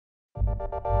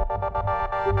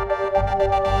Hello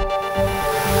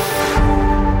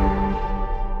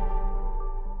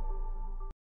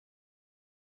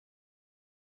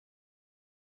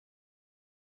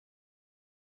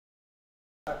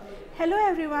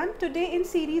everyone, today in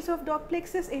series of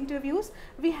DocPlexus interviews,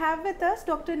 we have with us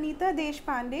Dr. Neeta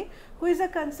Deshpande, who is a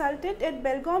consultant at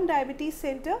Belgaum Diabetes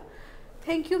Center.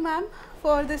 Thank you ma'am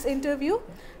for this interview.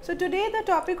 So today the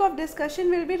topic of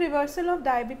discussion will be reversal of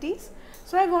diabetes.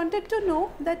 So I wanted to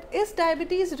know that is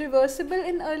diabetes reversible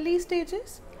in early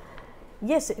stages?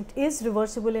 Yes, it is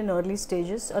reversible in early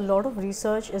stages. A lot of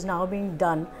research is now being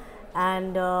done,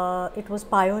 and it was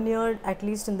pioneered at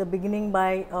least in the beginning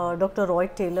by Dr. Roy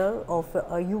Taylor of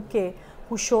UK,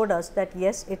 who showed us that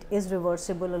yes, it is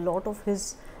reversible. A lot of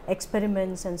his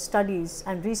experiments and studies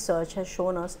and research has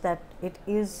shown us that it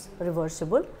is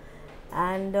reversible,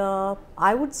 and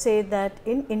I would say that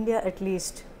in India at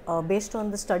least, based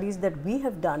on the studies that we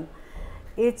have done,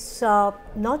 it's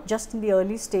not just in the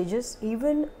early stages,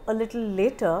 even a little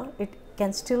later it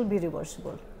can still be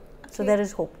reversible. Okay. So there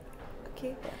is hope.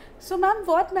 Okay. So ma'am,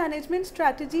 what management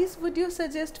strategies would you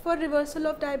suggest for reversal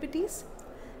of diabetes?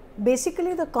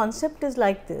 Basically the concept is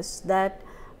like this, that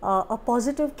a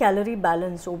positive calorie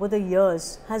balance over the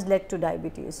years has led to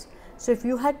diabetes. So if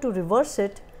you had to reverse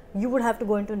it, you would have to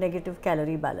go into negative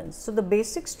calorie balance. So the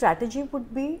basic strategy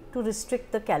would be to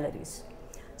restrict the calories.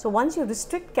 So once you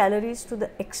restrict calories to the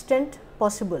extent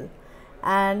possible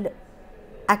and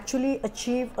actually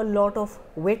achieve a lot of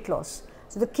weight loss.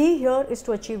 So the key here is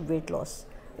to achieve weight loss.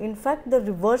 In fact, the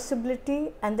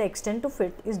reversibility and the extent of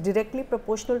it is directly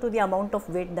proportional to the amount of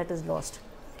weight that is lost.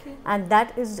 Okay. And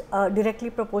that is directly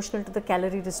proportional to the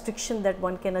calorie restriction that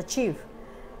one can achieve,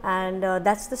 and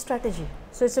that's the strategy.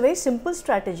 So it's a very simple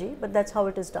strategy, but that's how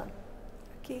it is done.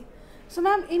 Okay. So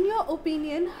ma'am, in your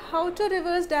opinion, how to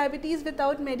reverse diabetes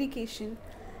without medication?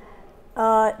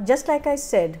 Just like I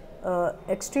said,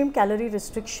 extreme calorie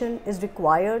restriction is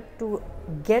required to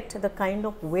get the kind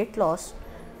of weight loss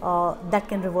that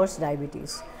can reverse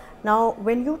diabetes. Now,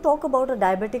 when you talk about a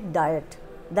diabetic diet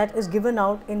that is given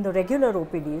out in the regular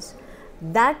OPDs,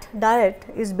 that diet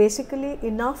is basically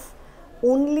enough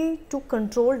only to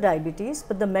control diabetes,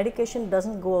 but the medication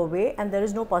doesn't go away and there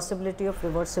is no possibility of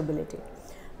reversibility.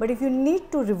 But if you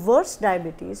need to reverse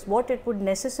diabetes, what it would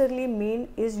necessarily mean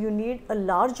is you need a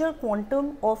larger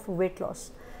quantum of weight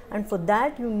loss, and for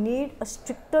that you need a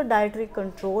stricter dietary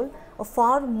control, a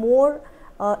far more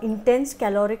intense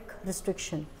caloric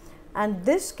restriction, and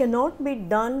this cannot be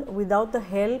done without the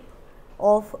help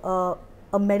of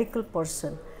a medical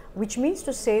person, which means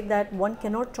to say that one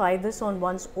cannot try this on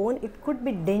one's own. It could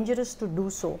be dangerous to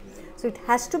do so. So it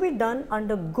has to be done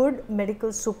under good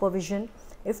medical supervision,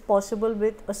 if possible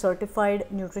with a certified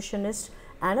nutritionist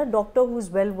and a doctor who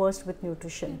is well versed with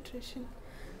nutrition.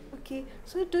 Okay,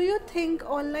 so do you think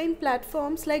online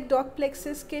platforms like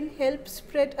DocPlexus can help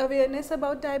spread awareness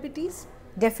about diabetes?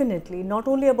 Definitely, not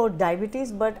only about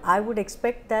diabetes, but I would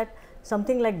expect that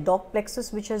something like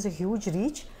DocPlexus, which has a huge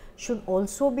reach, should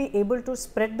also be able to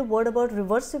spread the word about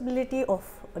reversibility of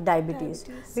diabetes,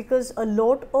 because a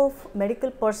lot of medical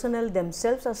personnel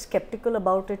themselves are skeptical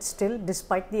about it still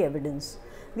despite the evidence.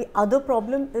 The other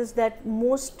problem is that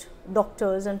most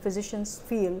doctors and physicians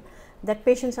feel that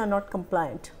patients are not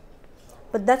compliant,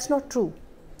 but that's not true.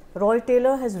 Roy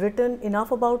Taylor has written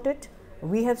enough about it.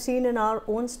 We have seen in our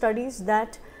own studies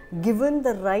that given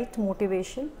the right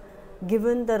motivation,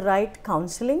 given the right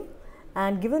counseling,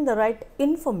 and given the right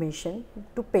information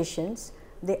to patients,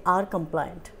 they are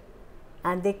compliant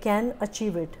and they can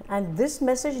achieve it. And this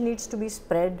message needs to be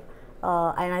spread,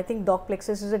 and I think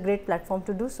DocPlexus is a great platform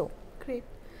to do so. Great.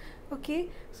 Okay,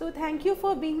 so thank you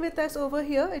for being with us over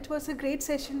here. It was a great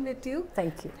session with you.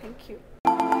 Thank you. Thank you.